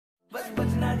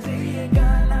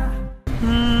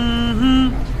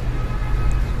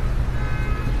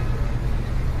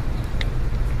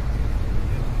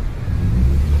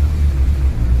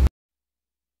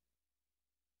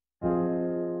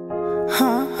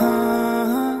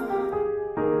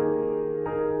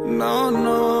No,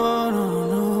 no, no,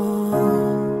 no.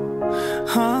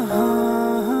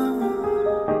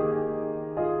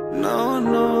 No,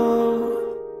 no.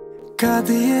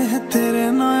 कादिए है तेरे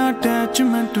नाल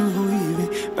अटैचमेंट हुई वे,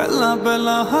 पहला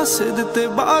पहला हसे दिते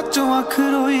बाद चों अख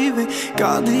रोई वे।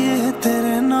 कादिए है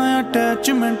तेरे नाल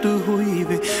अटैचमेंट हुई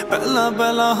वे, पहला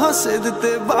पहला हसे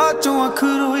दिते बाद चों अख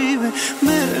रोई वे।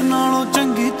 मेरे नालों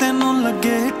चंगी तेनों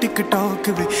लगे टिकटॉक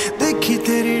वे, देखी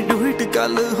तेरी डुइट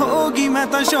गल होगी मैं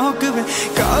तां शौक वे।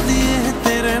 कादिए है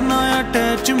तेरे नाल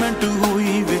अटैचमेंट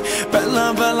हुई वे,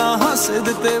 पहला पहला हसे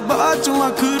दिते बाद चों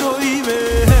अख रोई वे।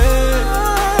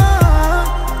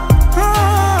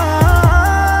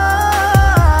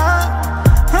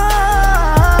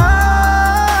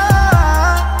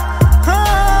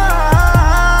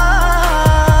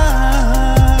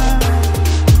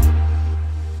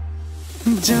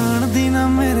 जानदी ना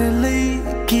मेरे लिए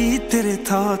की तेरे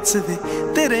थॉट्स वे,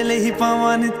 तेरे लिए ही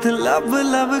पावां नित लब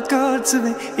लब कोट्स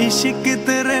वे। इश्क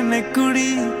तेरे ने कुड़ी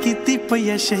कीती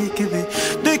पई शेक वे,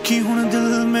 देखी हुण दिल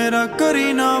मेरा करी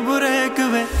ना ब्रेक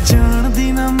वे।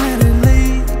 जानदी ना मेरे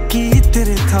लिए की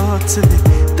तेरे थॉट्स वे,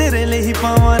 तेरे लिए ही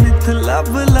पावां नित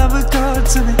लब लब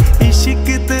कोट्स वे। इश्क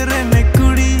तेरे ने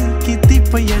कुड़ी कीती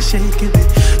पई शेक वे,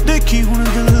 देखी हुण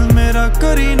दिल मेरा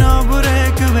करी ना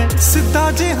ब्रेक वे। सिद्धा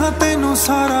जिहा तेनू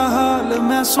सारा हाल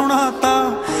मैं सुनाता,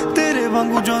 तेरे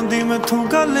वांगू जांदी मैथों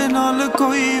गल नाल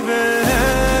कोई वे।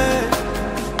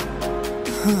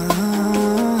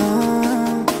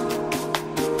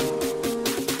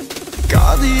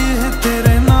 कादी है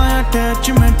तेरे नाल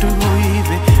अटैचमेंट हुई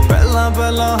वे, पहला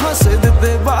पहला हसे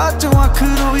दिते बाद चों अख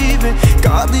रोई वे।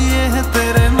 कादी है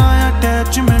तेरे नाल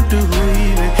अटैचमेंट हुई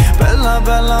वे, पहला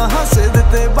पहला हसे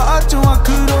दिते बाद चों अख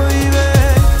रोई वे।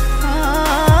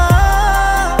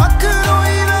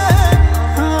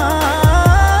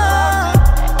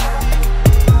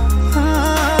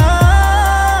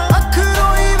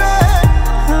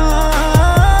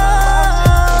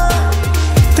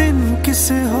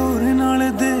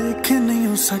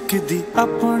 सकदी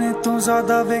अपने तो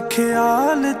ज्यादा वेखे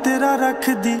हाल तेरा रख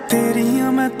दी,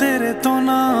 तेरियां मैं तेरे तो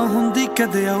ना हुंदी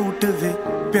कदे आउट वे।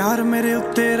 प्यार मेरे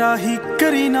उत्ते राही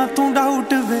करी ना तू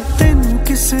डाउट वे, तेनू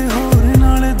किसे होर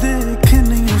नाल देख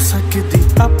नहीं सकदी।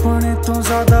 अपने तो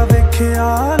ज्यादा वेखे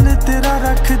हाल तेरा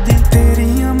रख दी,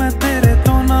 तेरियां मैं तेरे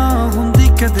तो ना हुंदी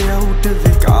कदे आउट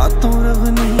वे। का तू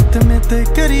रवनीत में ते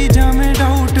करी जावे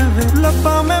डाउट वे,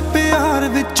 लब्बा मैं प्यार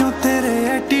विचों तेरे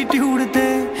एटीट्यूड ते,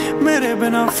 मेरे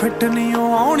बिना फिट नहीं हो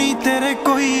आउनी तेरे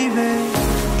कोई वे,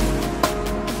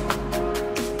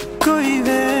 कोई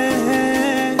वे।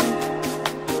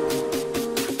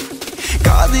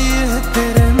 कादी है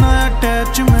तेरे नाल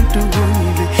अटैचमेंट हुई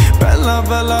वे, पहला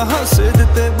पहला हसे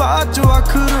दिते बाद चों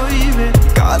अख रोई वे।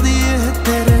 कादी है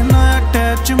तेरे नाल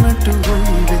अटैचमेंट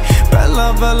हुई वे,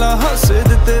 पहला पहला हसे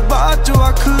दिते बाद चों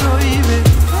अख रोई वे।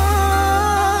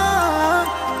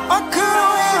 अख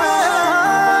रोई वे,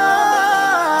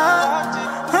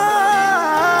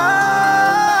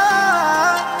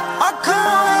 अख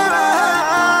रोई वे।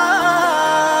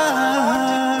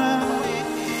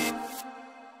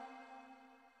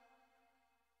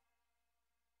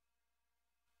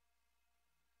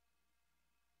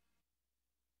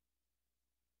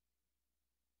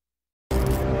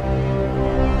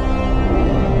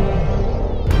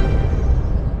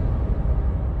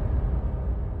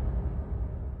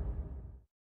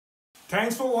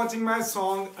 Thanks for watching my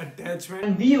song Attachment.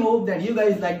 And we hope that you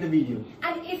guys liked the video.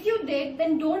 And if you did,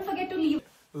 then don't forget to leave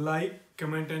Like,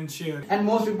 comment and share. And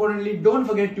most importantly, don't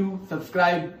forget to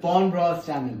subscribe Porn Bros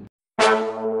channel.